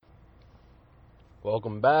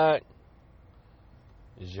Welcome back.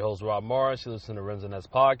 It's your host Rob Morris. You listen to Rims&Nets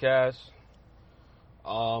podcast.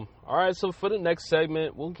 All right. So for the next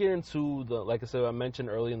segment, we'll get into like I said, I mentioned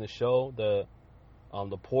early in the show, the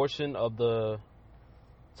portion of the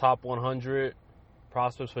top 100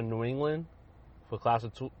 prospects for New England for class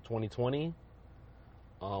of 2020.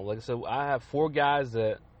 Like I said, I have 4 guys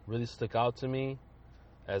that really stick out to me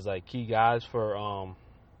as like key guys for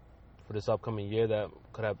this upcoming year that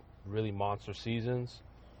could have really monster seasons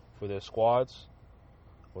for their squads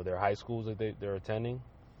or their high schools that they're attending.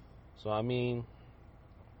 So, I mean,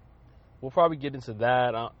 we'll probably get into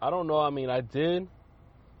that. I don't know. I mean, I did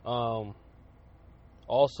also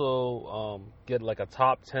get like a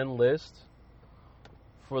top 10 list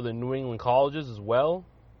for the New England colleges as well.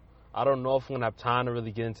 I don't know if I'm going to have time to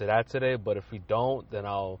really get into that today, but if we don't, then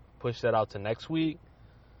I'll push that out to next week.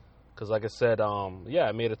 Because like I said,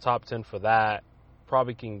 I made a top 10 for that.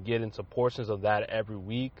 Probably can get into portions of that every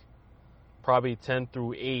week. Probably 10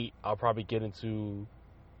 through 8, I'll probably get into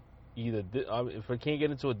either. If I can't get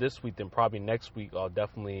into it this week, then probably next week I'll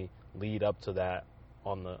definitely lead up to that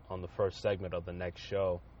on the first segment of the next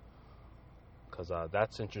show. Because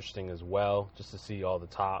that's interesting as well, just to see all the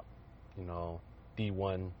top,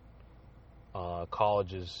 D1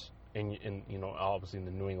 colleges in obviously in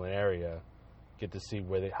the New England area. Get to see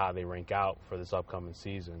how they rank out for this upcoming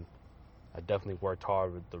season. I definitely worked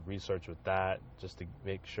hard with the research with that, just to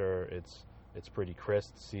make sure it's pretty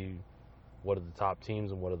crisp to see what are the top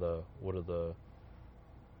teams and what are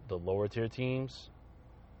the lower tier teams.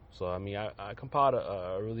 So I mean, I compiled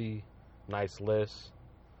a really nice list,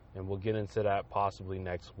 and we'll get into that possibly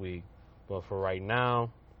next week. But for right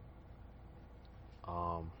now,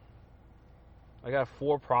 I got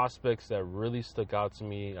 4 prospects that really stuck out to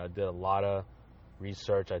me. I did a lot of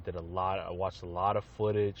research. I watched a lot of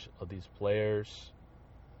footage of these players.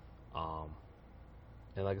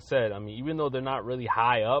 And like I said, I mean, even though they're not really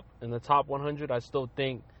high up in the top 100, I still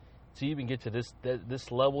think to even get to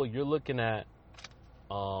this level, you're looking at,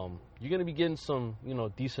 you're going to be getting some,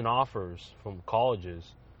 decent offers from colleges.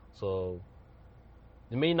 So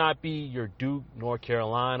it may not be your Duke, North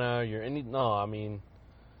Carolina,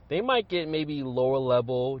 they might get maybe lower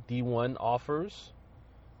level D1 offers.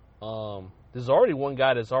 There's already one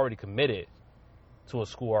guy that's already committed to a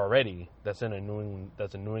school already that's in a New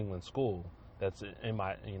England school that's in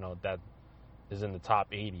my that is in the top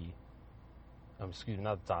 80. Excuse me,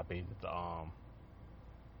 not the top 80.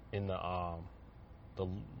 In the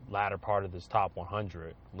latter part of this top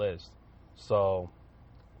 100 list. So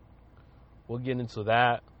we'll get into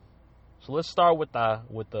that. So let's start with the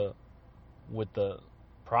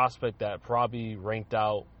prospect that probably ranked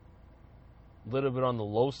out a little bit on the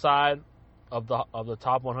low side of the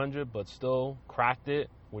top 100, but still cracked it,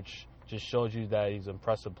 which just shows you that he's an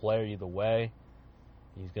impressive player either way.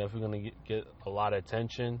 He's definitely going to get a lot of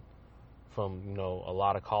attention from a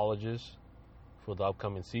lot of colleges for the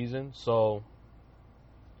upcoming season. So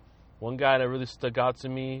one guy that really stuck out to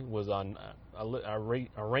me was I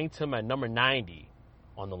ranked him at number 90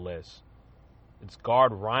 on the list. It's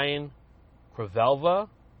guard Ryan Crevelva.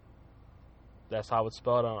 That's how it's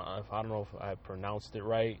spelled. I don't know if I pronounced it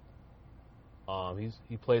right.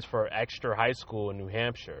 He plays for Exeter High School in New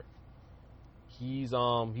Hampshire. He's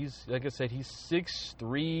like I said, he's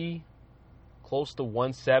 6'3", close to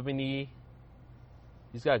 170.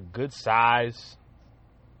 He's got good size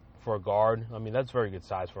for a guard. I mean, that's very good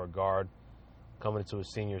size for a guard coming into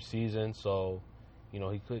his senior season. So,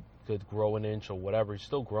 he could grow an inch or whatever. He's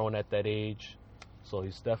still growing at that age. So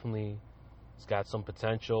he's got some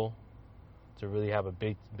potential to really have a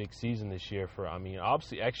big season this year.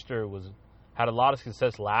 Obviously Exeter had a lot of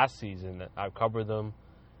success last season. I covered them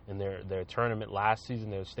in their tournament last season,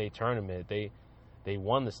 their state tournament. They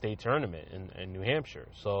won the state tournament in New Hampshire.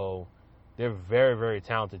 So they're a very, very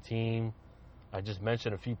talented team. I just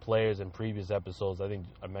mentioned a few players in previous episodes. I think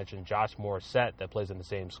I mentioned Josh Morissette that plays in the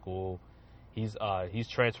same school. He's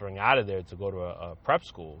transferring out of there to go to a prep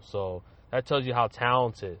school. So that tells you how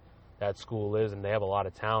talented that school is, and they have a lot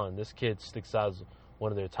of talent. This kid sticks out as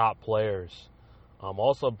one of their top players.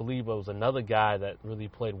 Also, I believe it was another guy that really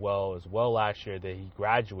played well as well last year that he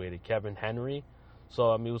graduated, Kevin Henry.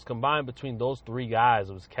 So, it was combined between those 3 guys.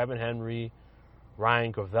 It was Kevin Henry,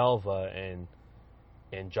 Ryan Crevelva,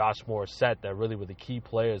 and Josh Morissette that really were the key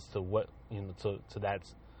players to to that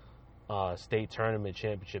state tournament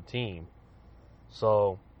championship team.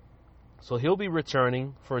 So he'll be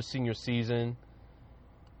returning for his senior season.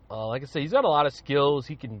 Like I said, he's got a lot of skills.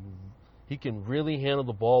 He can really handle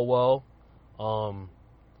the ball well.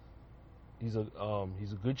 He's a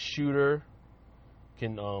good shooter.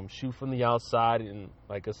 Can shoot from the outside, and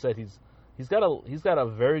like I said, he's he's got a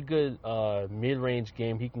very good mid-range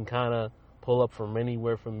game. He can kind of pull up from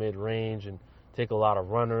anywhere from mid-range and take a lot of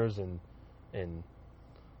runners, and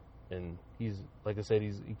he's, like I said,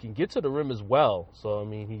 he can get to the rim as well. So I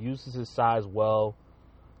mean, he uses his size well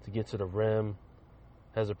to get to the rim.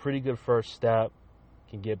 Has a pretty good first step.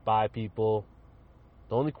 Can get by people.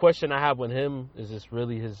 The only question I have with him is just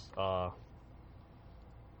really his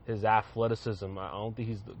athleticism. I don't think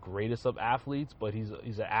he's the greatest of athletes, but he's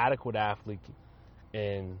an adequate athlete,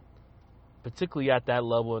 and particularly at that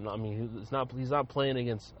level. And I mean, he's not playing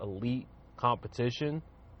against elite competition,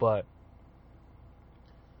 but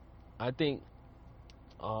I think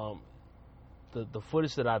the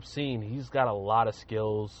footage that I've seen, he's got a lot of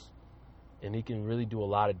skills, and he can really do a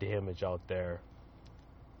lot of damage out there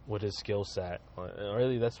with his skill set. And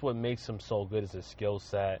really, that's what makes him so good, is his skill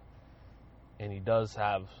set. And he does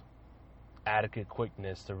have adequate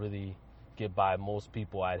quickness to really get by most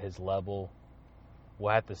people at his level.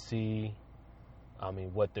 We'll have to see, I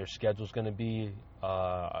mean, what their schedule's going to be.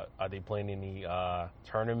 Are they playing any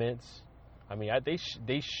tournaments? I mean,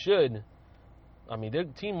 they should. I mean, their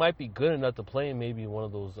team might be good enough to play in maybe one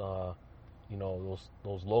of those,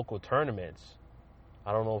 those local tournaments.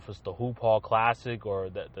 I don't know if it's the Hoop Hall Classic or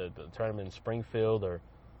the tournament in Springfield, or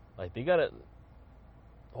like they gotta.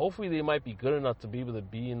 Hopefully, they might be good enough to be able to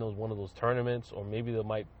be in one of those tournaments, or maybe they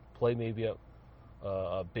might play maybe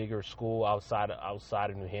a bigger school outside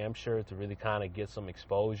of New Hampshire to really kind of get some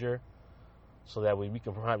exposure, so that way we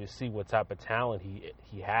can probably see what type of talent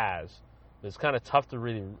he has. But it's kind of tough to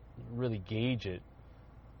really gauge it,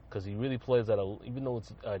 because he really plays even though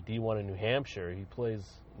it's D1 in New Hampshire,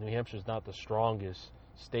 New Hampshire's not the strongest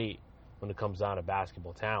state when it comes down to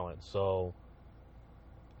basketball talent. So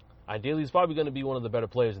ideally, he's probably going to be one of the better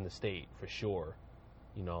players in the state for sure.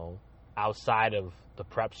 Outside of the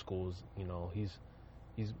prep schools, he's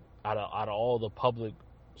out of all the public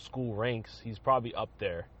school ranks, he's probably up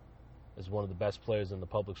there as one of the best players in the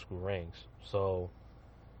public school ranks. So,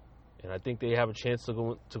 and I think they have a chance to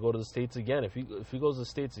go to the States again. If he goes to the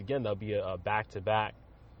States again, that'll be a back-to-back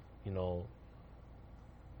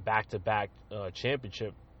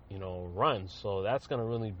championship, run. So that's going to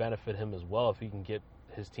really benefit him as well if he can get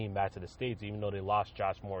his team back to the States. Even though they lost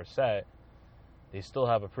Josh Morissette, they still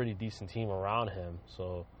have a pretty decent team around him.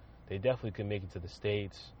 So they definitely can make it to the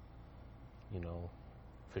States,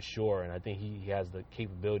 for sure. And I think he has the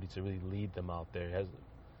capability to really lead them out there. He has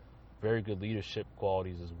very good leadership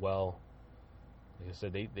qualities as well. Like I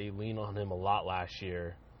said, they leaned on him a lot last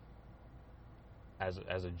year as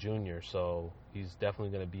a junior, so he's definitely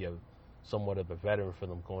going to be somewhat of a veteran for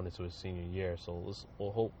them going into his senior year. So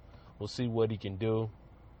we'll see what he can do.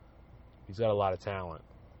 He's got a lot of talent.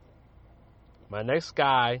 My next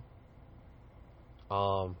guy,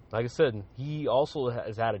 like I said, he also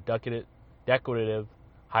has had a decorative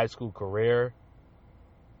high school career.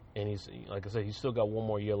 And he's, like I said, he's still got one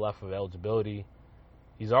more year left of eligibility.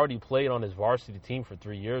 He's already played on his varsity team for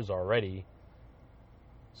 3 years already.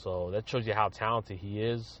 So that shows you how talented he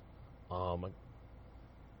is. I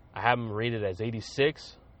have him rated as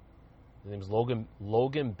 86. His name is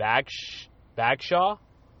Logan Bagshaw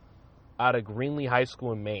out of Greenlee High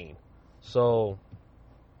School in Maine. So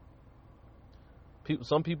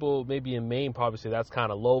some people maybe in Maine probably say that's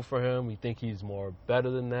kind of low for him. We think he's more better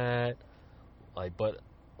than that. But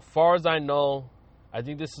as far as I know, I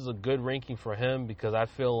think this is a good ranking for him, because I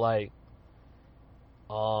feel like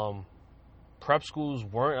prep schools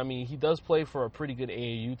weren't. I mean, he does play for a pretty good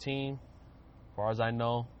AAU team, as far as I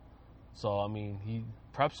know. So I mean,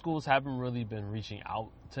 prep schools haven't really been reaching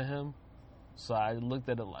out to him. So I looked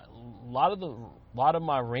at it. A lot of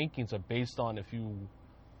my rankings are based on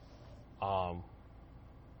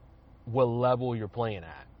what level you're playing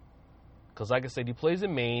at. Because like I said, he plays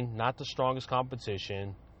in Maine, not the strongest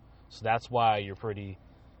competition. So that's why you're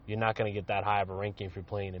not going to get that high of a ranking if you're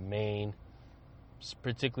playing in Maine,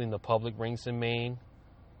 particularly in the public ranks in Maine.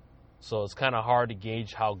 So it's kind of hard to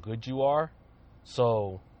gauge how good you are.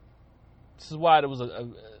 So this is why it was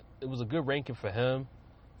a good ranking for him.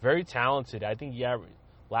 Very talented. I think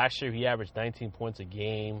last year he averaged 19 points a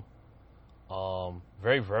game.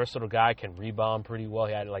 Very versatile guy, can rebound pretty well.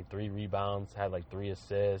 He had 3 rebounds, had 3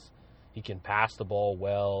 assists. He can pass the ball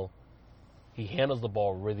well. He handles the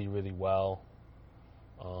ball really, really well.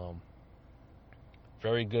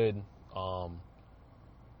 Very good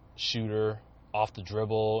shooter off the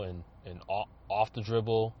dribble and off the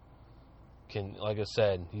dribble. Like I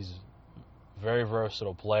said, he's a very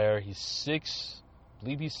versatile player. I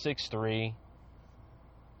believe he's 6'3",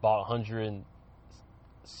 about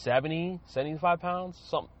 75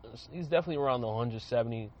 pounds. He's definitely around the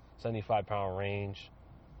 170, 75 pound range.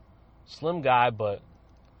 slim guy, but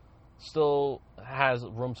still has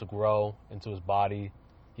room to grow into his body.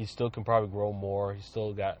 He still can probably grow more. He's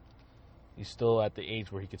still at the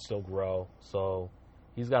age where he could still grow. So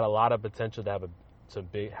he's got a lot of potential to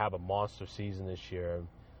have a monster season this year.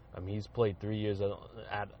 He's played 3 years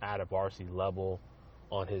at a varsity level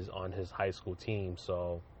on his high school team.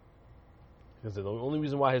 So because the only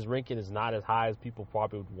reason why his ranking is not as high as people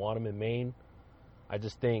probably would want him in Maine, I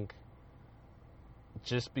just think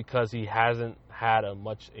just because he hasn't had a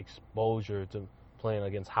much exposure to playing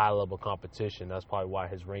against high-level competition, that's probably why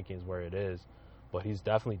his ranking is where it is. But he's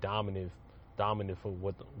definitely dominant for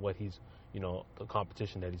what he's, the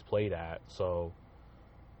competition that he's played at. So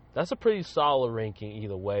that's a pretty solid ranking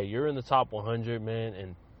either way. You're in the top 100, man,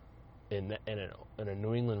 and in a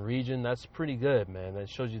New England region, that's pretty good, man. That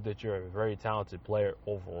shows you that you're a very talented player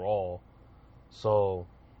overall. So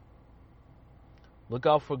look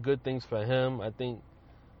out for good things for him. I think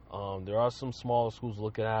there are some small schools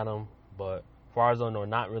looking at him, but as far as I know,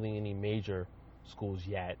 not really any major schools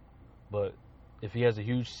yet. But if he has a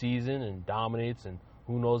huge season and dominates, and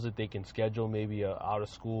who knows if they can schedule maybe a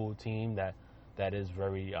out-of-school team that is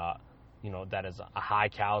very, that is a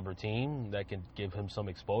high-caliber team that can give him some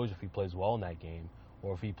exposure if he plays well in that game,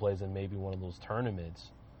 or if he plays in maybe one of those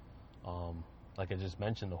tournaments, like I just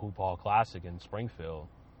mentioned, the Hoop Hall Classic in Springfield.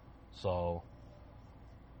 So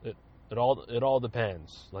it all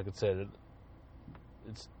depends. Like I said,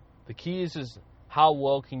 it's the key is just how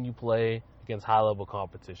well can you play against high-level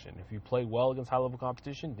competition. If you play well against high-level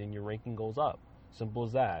competition, then your ranking goes up. Simple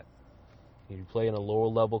as that. If you play in a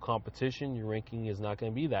lower-level competition, your ranking is not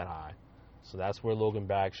going to be that high. So that's where Logan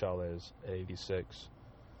Bagshaw is at 86.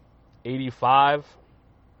 85,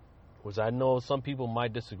 which I know some people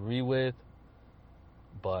might disagree with,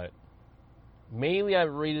 but mainly I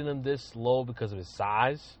rated him this low because of his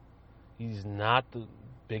size. He's not the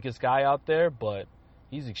biggest guy out there, but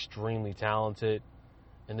he's extremely talented.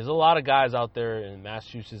 And there's a lot of guys out there in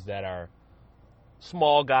Massachusetts that are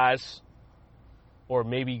small guys, or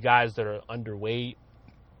maybe guys that are underweight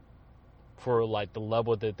for like the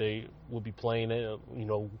level that they will be playing at.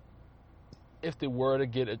 If they were to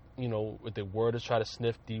get if they were to try to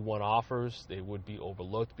sniff D1 offers, they would be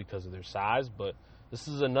overlooked because of their size. But this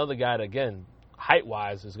is another guy that, again,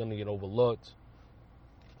 height-wise, is going to get overlooked.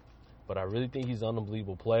 But I really think he's an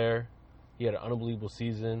unbelievable player. He had an unbelievable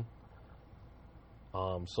season.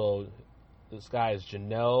 So this guy is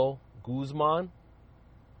Janelle Guzman.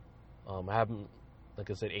 I have him, like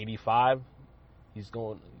I said, 85.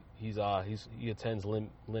 He attends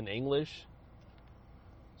Lynn English.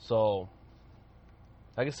 So,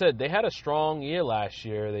 like I said, they had a strong year last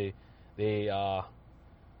year. They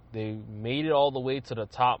made it all the way to the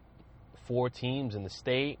top 4 teams in the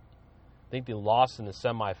state. I think they lost in the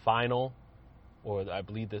semifinal, or I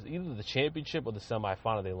believe either the championship or the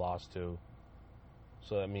semifinal they lost to.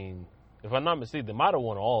 So, I mean, if I'm not mistaken, they might have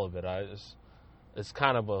won all of it. It's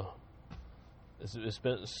kind of it's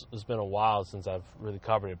been a while since I've really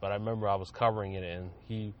covered it, but I remember I was covering it, and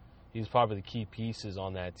he's probably the key pieces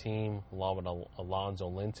on that team, along with Alonzo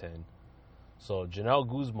Linton. So Janelle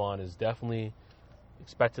Guzman is definitely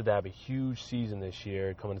expected to have a huge season this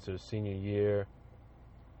year, coming into the senior year.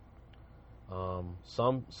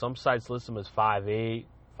 Some sites list him as 5'8",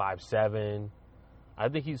 5'7". I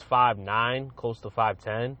think he's 5'9", close to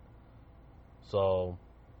 5'10". So,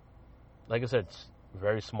 like I said, it's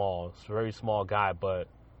very small. It's a very small guy, but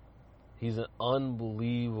he's an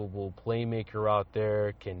unbelievable playmaker out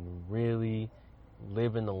there, can really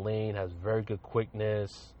live in the lane, has very good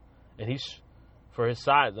quickness. And he's, for his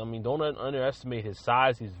size, I mean, don't underestimate his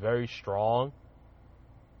size. He's very strong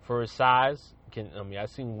for his size. I've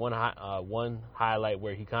seen one highlight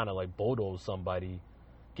where he kind of like bulldozed somebody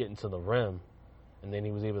getting to the rim, and then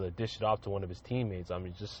he was able to dish it off to one of his teammates. I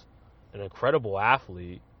mean, just an incredible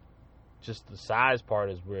athlete. Just the size part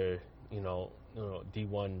is where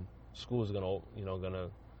D1 schools are gonna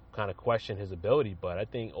kind of question his ability, but I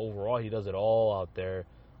think overall he does it all out there.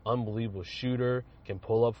 Unbelievable shooter, can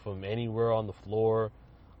pull up from anywhere on the floor.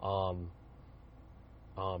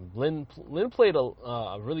 Lynn played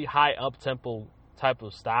a really high up-tempo type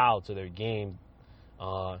of style to their game.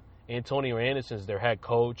 Antonio Anderson is their head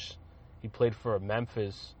coach. He played for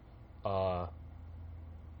Memphis.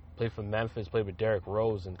 Played with Derrick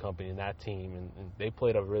Rose and company in that team, and they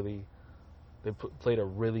played a really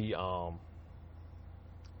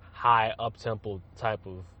high up-tempo type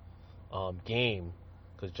of game,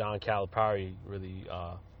 because John Calipari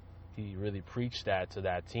really preached that to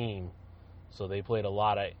that team. So they played a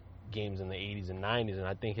lot of games in the 80s and 90s, and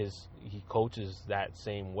I think he coaches that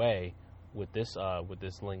same way with this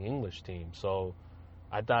Ling English team. So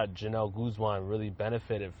I thought Janelle Guzman really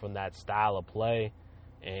benefited from that style of play,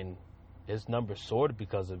 and his numbers soared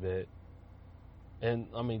because of it. And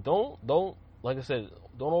I mean, don't like I said,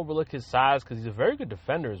 don't overlook his size because he's a very good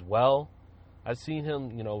defender as well. I've seen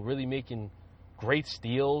him, really making great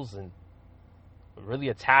steals and really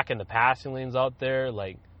attacking the passing lanes out there.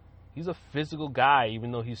 Like, he's a physical guy,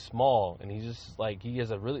 even though he's small, and he's just like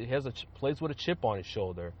plays with a chip on his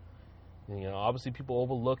shoulder. And, obviously people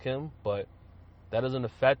overlook him, but that doesn't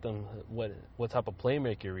affect him what type of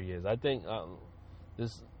playmaker he is. I think I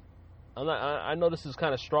know this is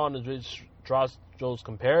kind of strong to draw those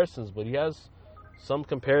comparisons, but he has some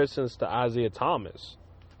comparisons to Isaiah Thomas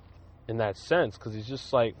in that sense, because he's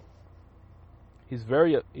just like he's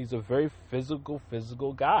a very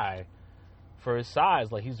physical guy for his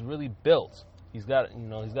size. Like, he's really built. He's got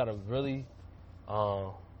a really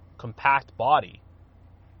compact body,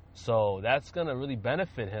 so that's gonna really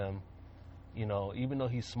benefit him. Even though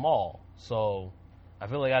he's small. So I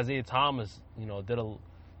feel like Isaiah Thomas,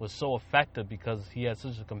 was so effective because he has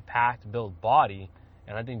such a compact built body,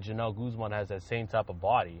 and I think Janelle Guzman has that same type of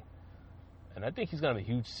body, and I think he's gonna have a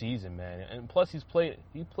huge season, man. And plus, he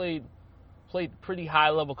played pretty high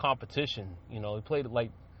level competition. He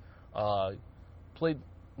played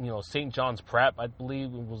St. John's Prep, I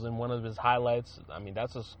believe, was in one of his highlights. I mean,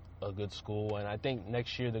 that's a good school, and I think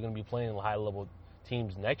next year they're gonna be playing high level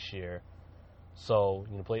teams next year. So,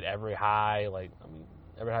 played Everett High.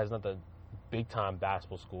 Everett High is not the big-time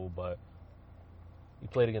basketball school, but he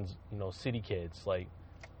played against, city kids. Those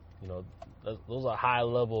are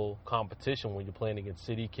high-level competition when you're playing against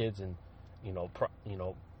city kids and,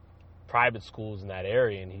 private schools in that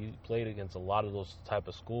area. And he played against a lot of those type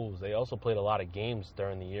of schools. They also played a lot of games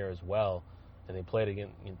during the year as well, and they played in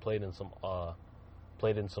some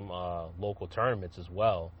local tournaments as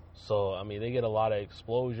well. So, I mean, they get a lot of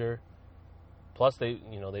exposure. Plus, they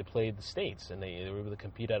played the states, and they were able to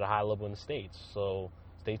compete at a high level in the states, so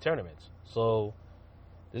state tournaments. So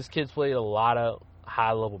this kid's played a lot of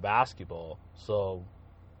high-level basketball, so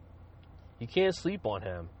you can't sleep on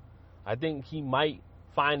him. I think he might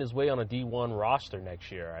find his way on a D1 roster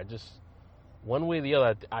next year. One way or the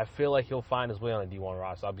other, I feel like he'll find his way on a D1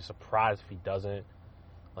 roster. I'll be surprised if he doesn't.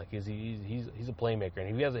 Like, he's a playmaker,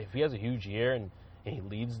 and if he has a huge year and he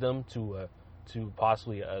leads them to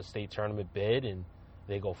possibly a state tournament bid and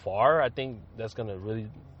they go far, I think that's going to really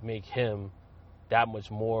make him that much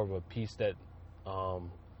more of a piece that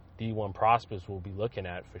D1 prospects will be looking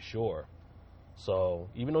at for sure. So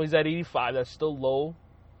even though he's at 85, that's still low,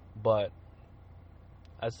 but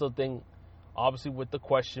I still think, obviously with the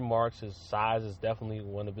question marks, his size is definitely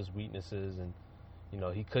one of his weaknesses, and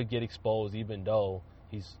he could get exposed. Even though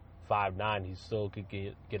he's 5'9", he still could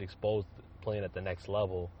get exposed playing at the next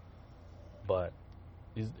level. But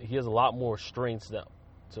he has a lot more strengths that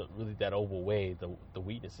overweigh the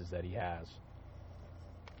weaknesses that he has.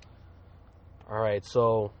 All right,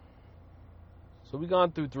 so we've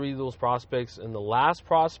gone through 3 of those prospects, and the last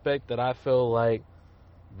prospect that I feel like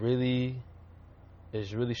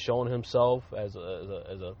is really showing himself as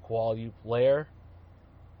a quality player,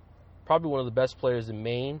 probably one of the best players in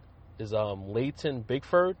Maine, is Leighton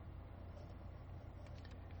Bigford.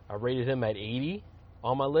 I rated him at 80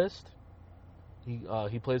 on my list.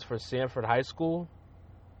 He plays for Sanford High School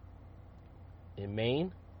in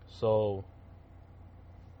Maine. So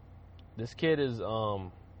this kid is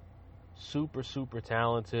super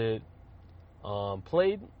talented.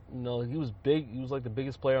 Played, he was big. He was like the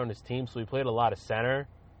biggest player on his team, so he played a lot of center.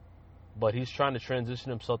 But he's trying to transition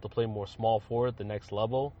himself to play more small forward at the next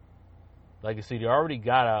level. Like I said, he already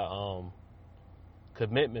got a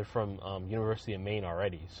commitment from University of Maine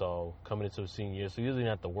already, so coming into his senior year, so he doesn't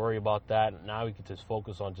have to worry about that. Now he can just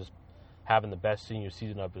focus on just having the best senior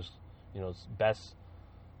season of his,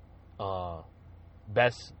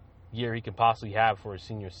 best year he can possibly have for his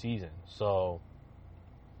senior season. So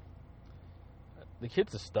the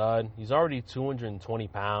kid's a stud. He's already 220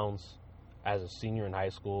 pounds as a senior in high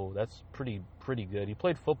school. That's pretty good. He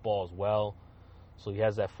played football as well, so he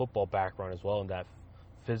has that football background as well, and that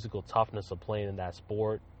physical toughness of playing in that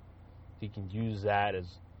sport. He can use that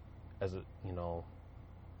as a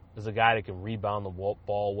guy that can rebound the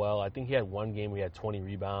ball well. I think he had one game where he had 20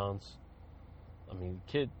 rebounds. I mean,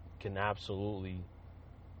 the kid can absolutely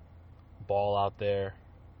ball out there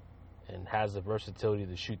and has the versatility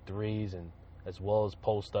to shoot threes and as well as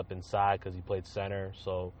post up inside because he played center.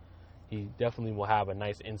 So he definitely will have a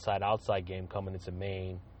nice inside-outside game coming into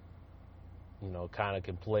Maine. Kind of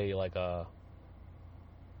can play like a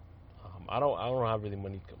I don't have really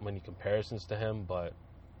many comparisons to him, but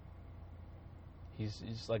he's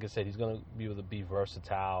like I said, he's gonna be able to be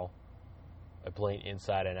versatile at playing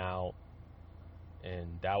inside and out,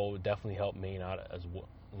 and that will definitely help Maine out as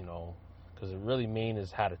well. Because really Maine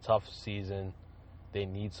has had a tough season. They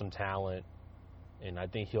need some talent, and I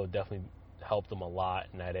think he'll definitely help them a lot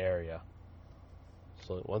in that area.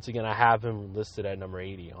 So once again, I have him listed at number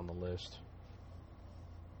 80 on the list.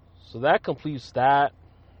 So that completes that.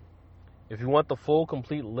 If you want the full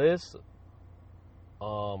complete list,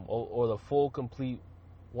 or the full complete,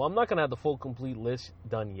 well, I'm not gonna have the full complete list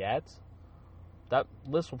done yet. That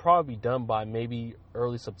list will probably be done by maybe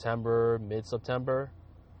early September, mid-September.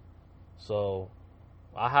 So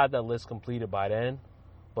I had that list completed by then.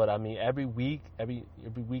 But I mean, every week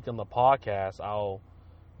on the podcast, I'll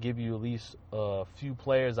give you at least a few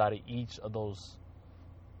players out of each of those.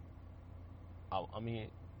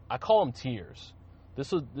 I call them tiers.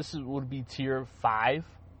 This would be tier 5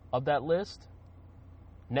 of that list.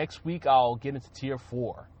 Next week, I'll get into tier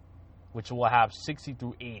 4, which will have 60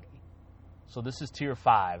 through 80. So this is tier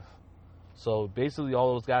 5. So basically,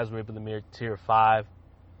 all those guys were able to make tier 5.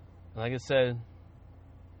 And like I said,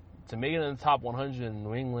 to make it in the top 100 in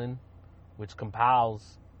New England, which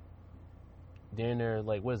compiles they're in there,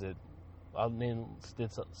 like, what is it? I'll name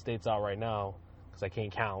states out right now because I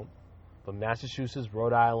can't count. But Massachusetts,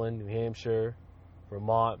 Rhode Island, New Hampshire,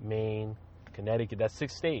 Vermont, Maine, Connecticut. That's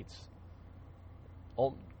 6 states.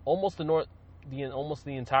 Almost the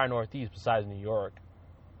entire Northeast, besides New York,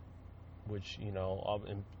 which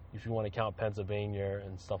if you want to count Pennsylvania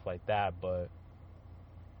and stuff like that, but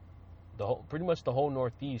pretty much the whole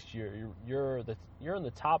Northeast, you're in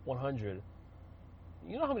the top 100.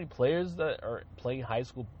 You know how many players that are playing high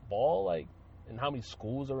school ball, like, and how many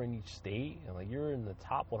schools are in each state, and like you're in the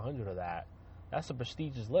top 100 of that. That's a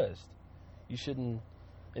prestigious list. You shouldn't.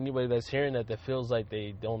 Anybody that's hearing that feels like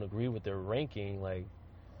they don't agree with their ranking, like,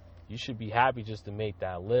 you should be happy just to make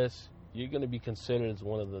that list. You're going to be considered as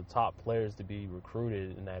one of the top players to be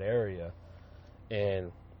recruited in that area.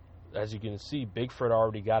 And as you can see, Bigford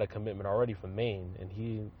already got a commitment already from Maine, and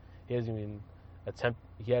he hasn't even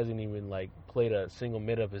like played a single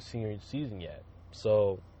minute of his senior season yet.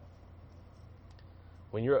 So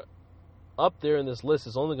when you're up there in this list,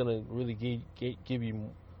 it's only going to really give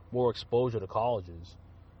you more exposure to colleges.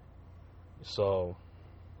 So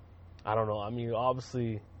I don't know. I mean,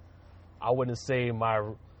 obviously, I wouldn't say my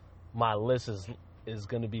list is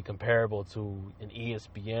going to be comparable to an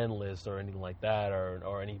ESPN list or anything like that,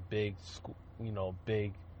 or any big school,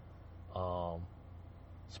 big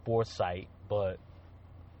sports site. But as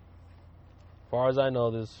far as I know,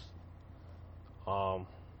 this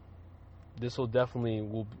will definitely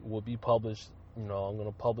will be published. I'm going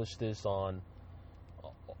to publish this on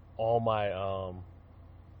all my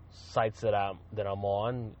sites that I'm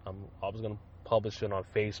on. I was going to publish it on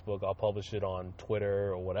Facebook. I'll publish it on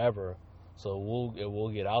Twitter or whatever. So it will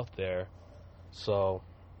get out there. So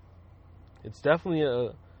it's definitely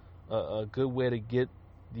a good way to get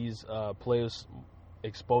these players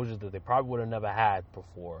exposure that they probably would have never had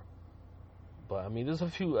before. But I mean, there's a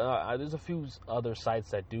few other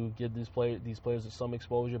sites that do give these players some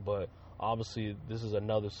exposure. But obviously, this is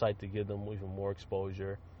another site to give them even more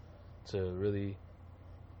exposure to really,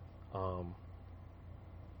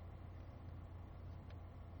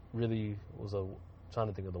 trying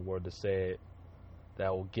to think of the word to say it,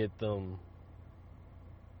 that will get them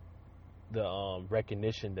the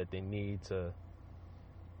recognition that they need to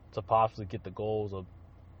possibly get the goals of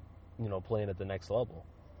playing at the next level.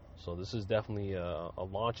 So this is definitely a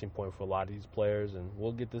launching point for a lot of these players, and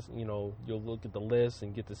we'll get this. You'll look at the list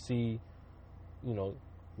and get to see,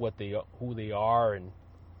 who they are,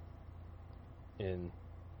 and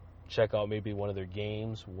check out maybe one of their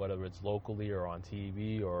games, whether it's locally or on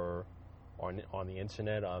TV or on the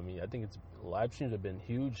internet. I mean, I think live streams have been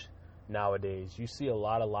huge nowadays. You see a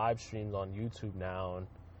lot of live streams on YouTube now, and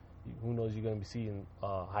who knows, you're going to be seeing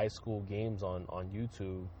high school games on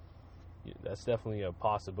YouTube. That's definitely a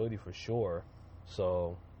possibility for sure.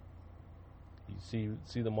 So you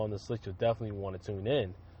see them on this list, you'll definitely want to tune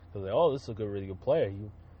in. Because this is a really good player.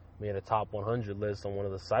 He made a top 100 list on one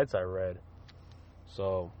of the sites I read.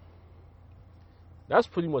 So that's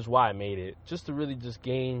pretty much why I made it. Just to really just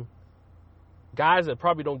gain guys that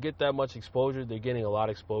probably don't get that much exposure. They're getting a lot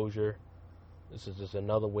of exposure. This is just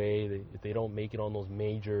another way. If they don't make it on those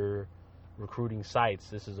major recruiting sites,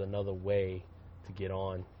 this is another way to get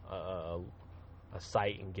on a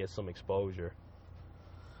site and get some exposure.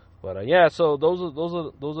 But so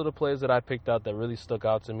those are the players that I picked out that really stuck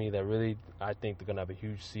out to me. That really, I think they're gonna have a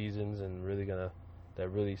huge seasons and that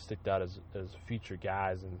really stick out as featured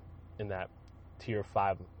guys in that tier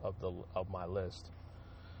 5 of my list.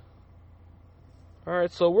 All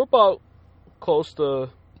right, so we're about close to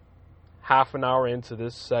half an hour into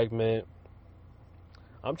this segment.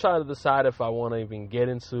 I'm trying to decide if I want to even get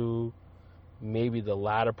into maybe the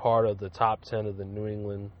latter part of the top 10 of the New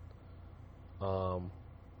England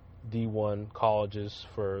D1 colleges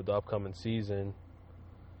for the upcoming season.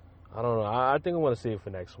 I don't know. I think I want to save it for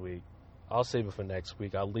next week. I'll save it for next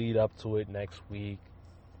week. I'll lead up to it next week.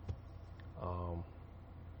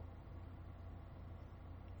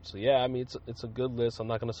 So yeah, I mean it's a good list. I'm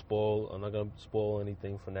not gonna spoil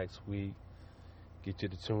anything for next week. Get you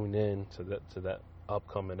to tune in to that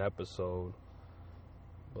upcoming episode.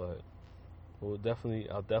 But I'll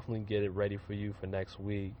definitely get it ready for you for next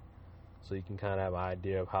week, so you can kind of have an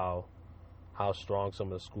idea of how strong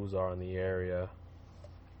some of the schools are in the area,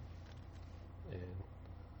 and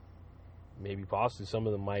maybe possibly some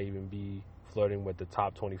of them might even be flirting with the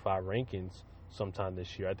top 25 rankings sometime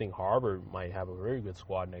this year. I think Harvard might have a very good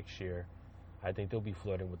squad next year. I think they'll be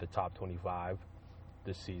flirting with the top 25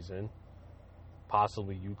 this season.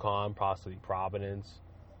 Possibly UConn, possibly Providence,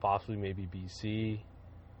 possibly maybe BC.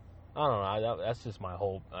 I don't know. That's just my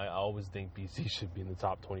hope. I always think BC should be in the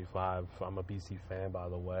top 25. I'm a BC fan, by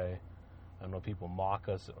the way. I know people mock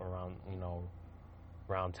us around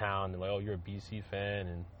town. They're like, "Oh, you're a BC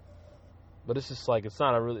fan," but it's just like it's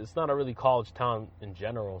not a really college town in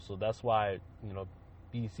general. So that's why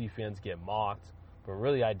BC fans get mocked. But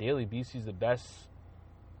really, ideally, BC is the best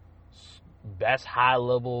high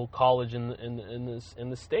level college in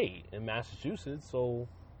the state, in Massachusetts. So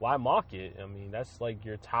why mock it? I mean, that's like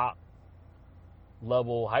your top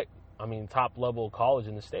level college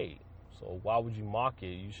in the state. So why would you mock it?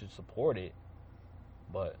 You should support it.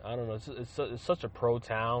 But I don't know. It's such a pro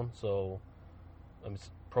town. So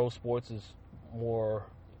pro sports is more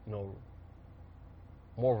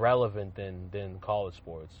relevant than college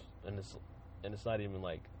sports, and it's not even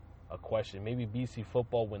like a question. Maybe BC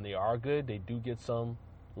football, when they are good, they do get some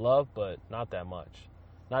love, but not that much.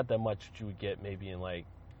 Not that much that you would get maybe in like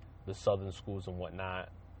the southern schools and whatnot.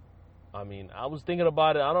 I mean, I was thinking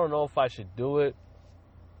about it. I don't know if I should do it,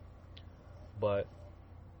 but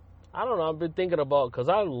I don't know. I've been thinking about, because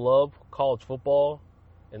I love college football,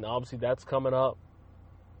 and obviously that's coming up.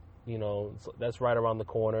 That's right around the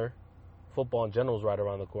corner. Football in general is right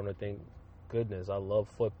around the corner. Thank goodness. I love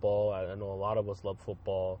football. I know a lot of us love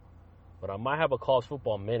football, but I might have a college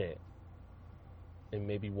football minute, and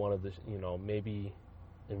maybe one of the, maybe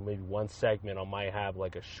one segment I might have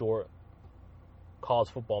like a short college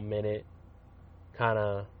football minute, kind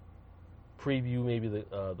of preview maybe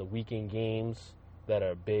the weekend games that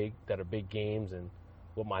are big games, and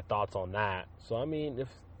what my thoughts on that. So I mean,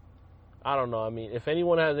 if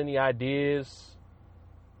anyone has any ideas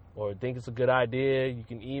or think it's a good idea, you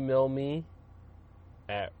can email me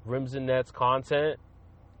at Rims&Nets content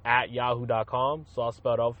at yahoo.com. So I'll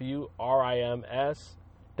spell it out for you: RIMSNNETS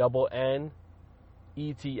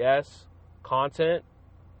content.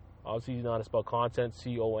 Obviously, you know how to spell content,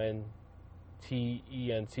 CONTENT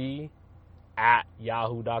at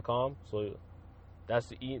yahoo.com. So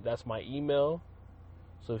that's my email.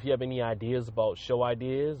 So if you have any ideas about show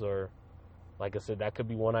ideas, or like I said, that could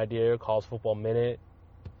be one idea, college football minute.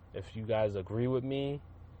 If you guys agree with me,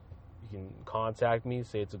 you can contact me,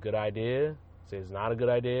 say it's a good idea, say it's not a good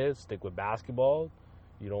idea, stick with basketball.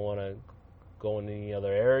 You don't want to go in any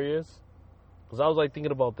other areas. Because I was like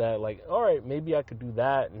thinking about that, like, all right, maybe I could do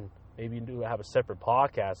that, and maybe have a separate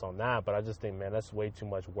podcast on that. But I just think, man, that's way too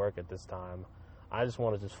much work at this time. I just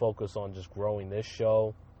want to just focus on just growing this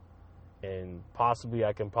show, and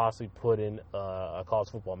I can possibly put in a college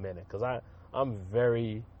football minute, because I'm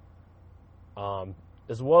very,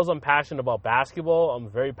 as well as I'm passionate about basketball, I'm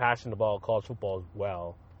very passionate about college football as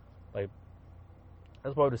well. Like,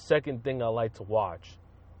 that's probably the second thing I like to watch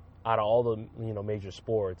out of all the major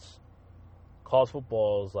sports. College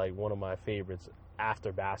football is like one of my favorites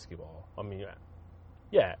after basketball. I mean,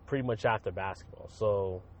 yeah, pretty much after basketball.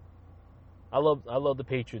 So I love the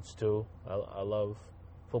Patriots too. I love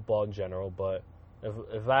football in general. But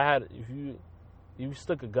if you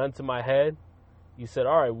stuck a gun to my head, you said,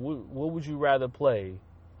 all right, what would you rather play?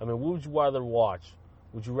 I mean, what would you rather watch?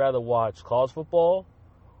 Would you rather watch college football,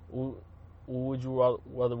 or would you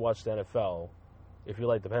rather watch the NFL? If you're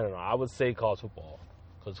like dependent on, I would say college football,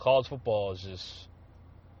 because college football is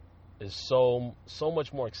so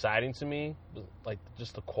much more exciting to me. Like,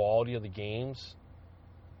 just the quality of the games,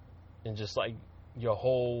 and just like your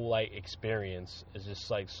whole like experience is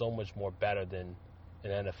just like so much more better than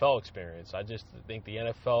an NFL experience. I just think the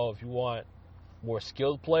NFL, if you want more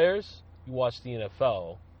skilled players, you watch the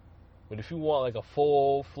NFL. But if you want like a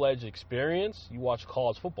full-fledged experience, you watch a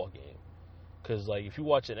college football game. Because like if you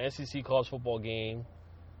watch an SEC college football game,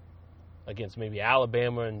 against maybe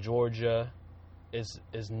Alabama and Georgia is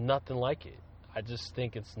nothing like it. I just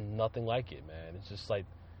think it's nothing like it, man. It's just like,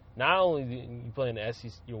 not only you playing the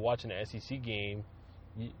SEC, you're watching the SEC game,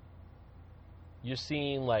 you're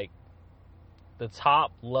seeing like the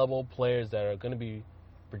top level players that are going to be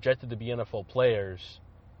projected to be NFL players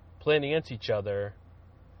playing against each other,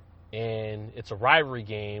 and it's a rivalry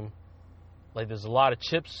game. Like, there's a lot of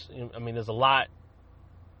chips. I mean, there's a lot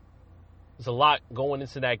going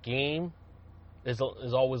into that game. There's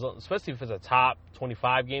always, especially if it's a top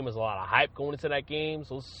 25 game, there's a lot of hype going into that game.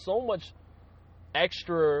 So there's so much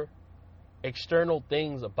extra external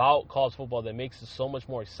things about college football that makes it so much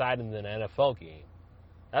more exciting than an NFL game.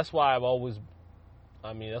 That's why I've always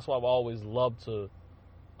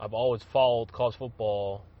followed college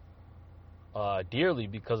football dearly,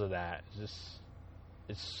 because of that. It's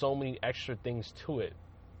so many extra things to it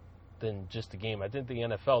than just the game. I think the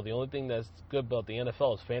NFL, the only thing that's good about the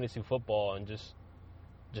NFL is fantasy football and just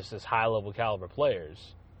this high level caliber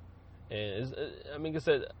players. And like I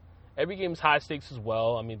said, every game is high stakes as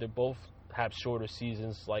well. I mean, they both have shorter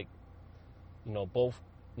seasons. Like, both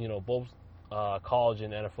college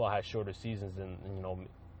and NFL have shorter seasons than,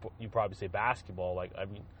 you probably say basketball. Like, I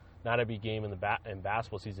mean, not every game in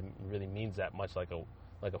basketball season really means that much like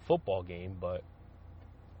a football game, but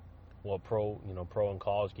pro and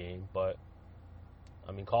college game. But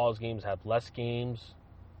I mean, college games have less games.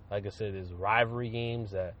 Like I said, there's rivalry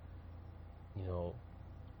games that,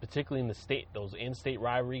 particularly in the state, those in-state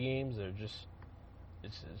rivalry games are just,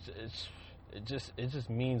 it just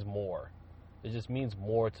means more. It just means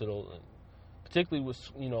more to the, particularly with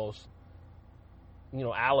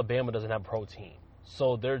Alabama doesn't have a pro team,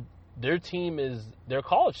 so their team is their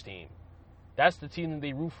college team. That's the team that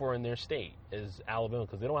they root for in their state, is Alabama,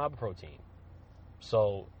 because they don't have a pro team.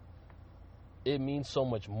 So it means so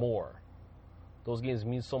much more. Those games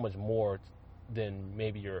mean so much more than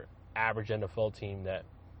maybe your average NFL team that,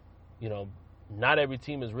 not every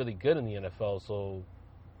team is really good in the NFL. So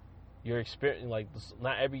your experience, like,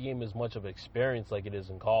 not every game is much of an experience like it is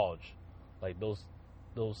in college. Like, those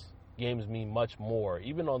games mean much more.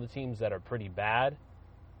 Even on the teams that are pretty bad,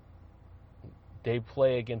 they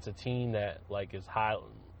play against a team that, like, is a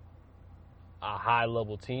high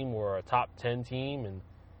level team or a top 10 team, and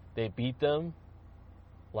they beat them.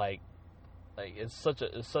 Like it's such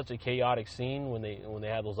a chaotic scene when they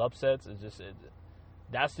have those upsets.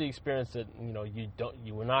 That's the experience that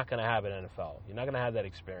you were not going to have at NFL. You're not going to have that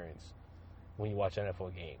experience when you watch an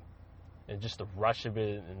NFL game, and just the rush of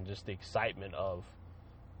it, and just the excitement of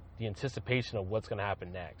the anticipation of what's going to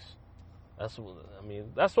happen next. That's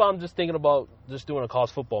why I'm just thinking about just doing a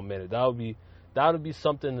college football minute. That would be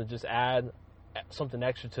something to just add something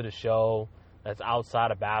extra to the show that's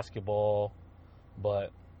outside of basketball.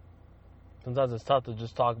 But sometimes it's tough to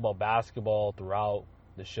just talk about basketball throughout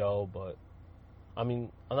the show. But I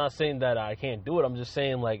mean, I'm not saying that I can't do it. I'm just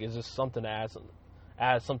saying, like, it's just something to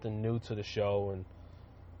add something new to the show, and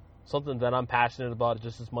something that I'm passionate about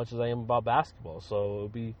just as much as I am about basketball. So it'll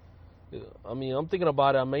be, I'm thinking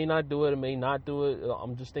about it. I may not do it. I may not do it.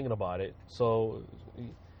 I'm just thinking about it. So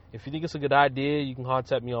if you think it's a good idea, you can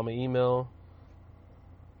contact me on my email.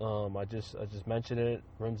 I just mentioned it.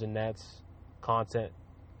 Rims&Nets content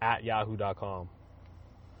at yahoo.com.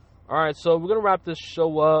 All right, so we're gonna wrap this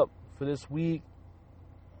show up for this week.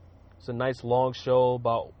 It's a nice long show,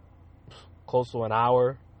 about close to an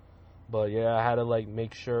hour. But yeah, I had to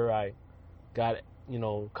make sure I got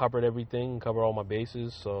covered everything, cover all my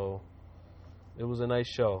bases. So it was a nice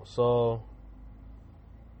show. So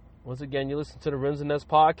once again, you listen to the Rims and Nets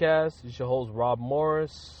podcast. It's your host, Rob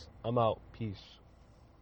Morris. I'm out. Peace.